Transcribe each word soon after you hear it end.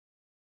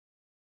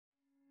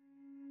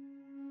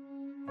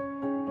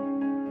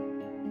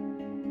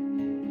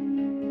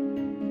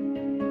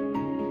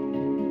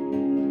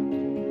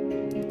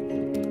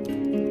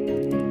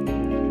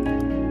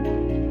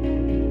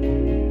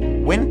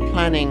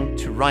planning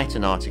to write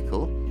an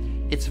article,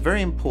 it's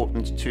very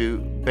important to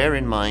bear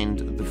in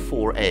mind the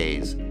 4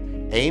 A's: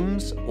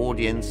 aims,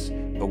 audience,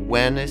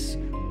 awareness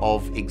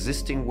of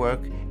existing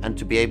work, and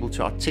to be able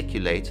to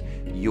articulate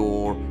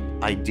your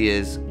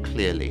ideas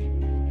clearly.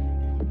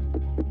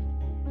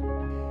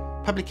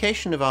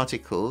 Publication of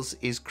articles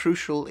is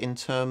crucial in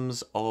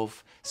terms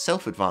of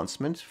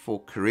self-advancement for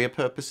career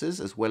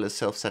purposes as well as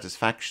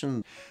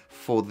self-satisfaction,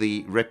 for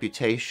the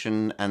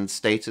reputation and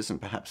status and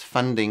perhaps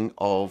funding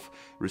of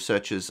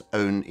researchers'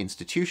 own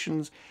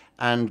institutions.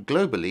 And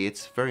globally,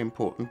 it's very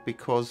important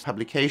because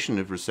publication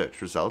of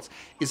research results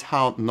is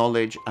how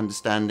knowledge,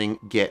 understanding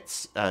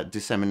gets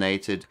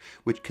disseminated,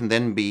 which can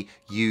then be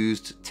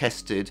used,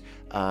 tested,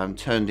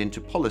 turned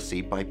into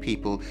policy by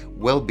people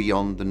well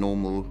beyond the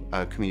normal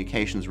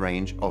communications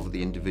range of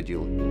the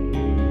individual.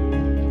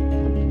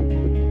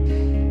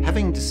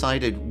 Having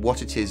decided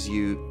what it is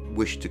you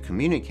wish to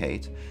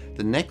communicate,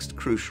 the next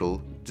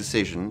crucial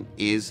decision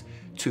is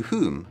to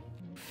whom?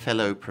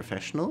 Fellow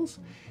professionals,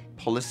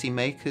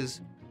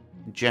 policymakers,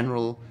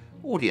 general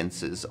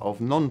audiences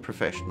of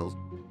non-professionals,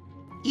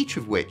 each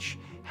of which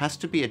has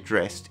to be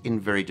addressed in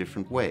very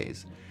different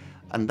ways.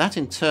 And that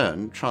in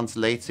turn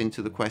translates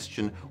into the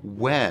question,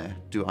 where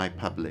do I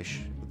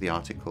publish the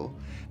article?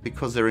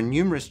 Because there are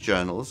numerous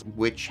journals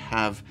which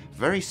have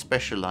very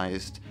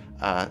specialized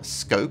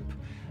scope,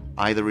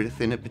 either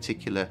within a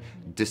particular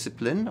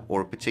discipline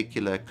or a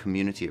particular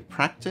community of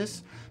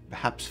practice,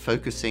 perhaps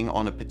focusing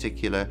on a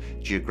particular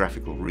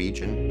geographical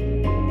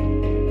region.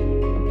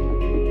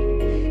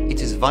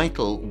 It is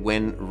vital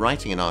when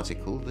writing an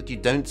article that you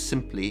don't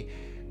simply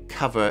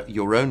cover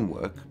your own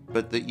work,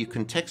 but that you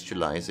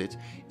contextualize it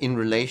in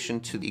relation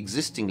to the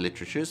existing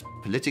literatures,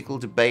 political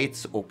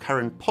debates, or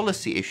current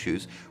policy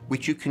issues,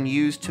 which you can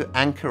use to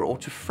anchor or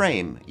to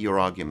frame your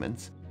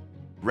arguments.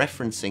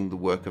 Referencing the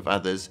work of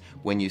others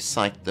when you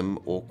cite them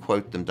or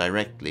quote them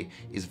directly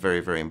is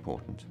very, very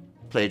important.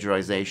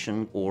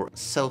 Plagiarization or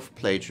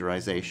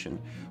self-plagiarization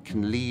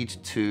can lead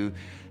to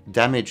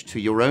damage to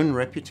your own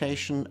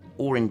reputation,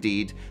 or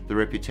indeed the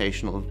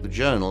reputation of the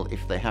journal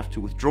if they have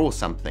to withdraw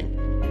something.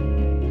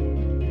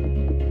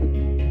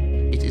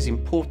 It is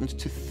important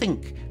to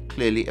think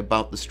clearly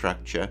about the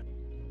structure.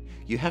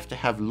 You have to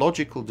have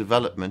logical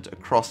development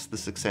across the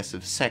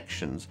successive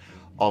sections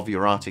of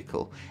your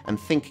article and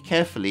think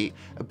carefully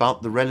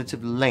about the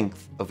relative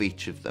length of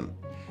each of them.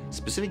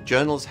 Specific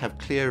journals have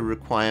clear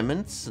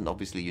requirements, and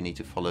obviously you need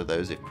to follow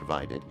those if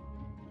provided.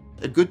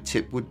 A good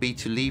tip would be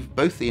to leave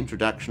both the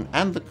introduction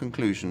and the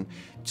conclusion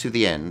to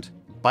the end.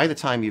 By the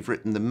time you've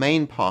written the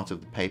main part of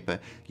the paper,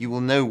 you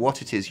will know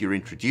what it is you're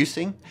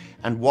introducing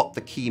and what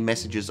the key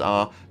messages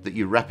are that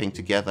you're wrapping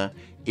together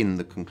in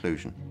the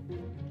conclusion.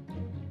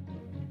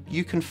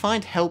 You can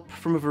find help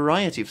from a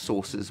variety of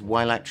sources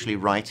while actually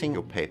writing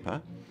your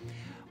paper.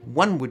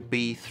 One would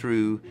be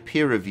through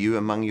peer review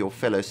among your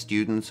fellow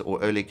students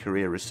or early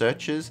career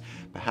researchers.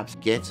 Perhaps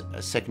get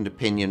a second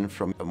opinion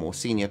from a more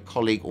senior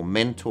colleague or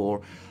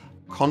mentor.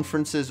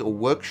 Conferences or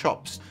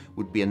workshops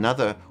would be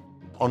another.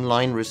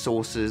 Online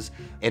resources,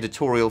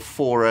 editorial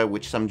fora,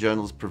 which some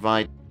journals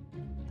provide.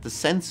 The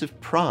sense of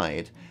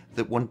pride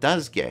that one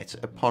does get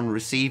upon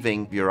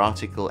receiving your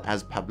article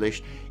as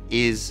published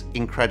is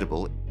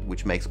incredible,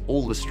 which makes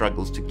all the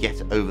struggles to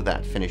get over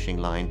that finishing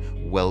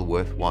line well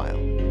worthwhile.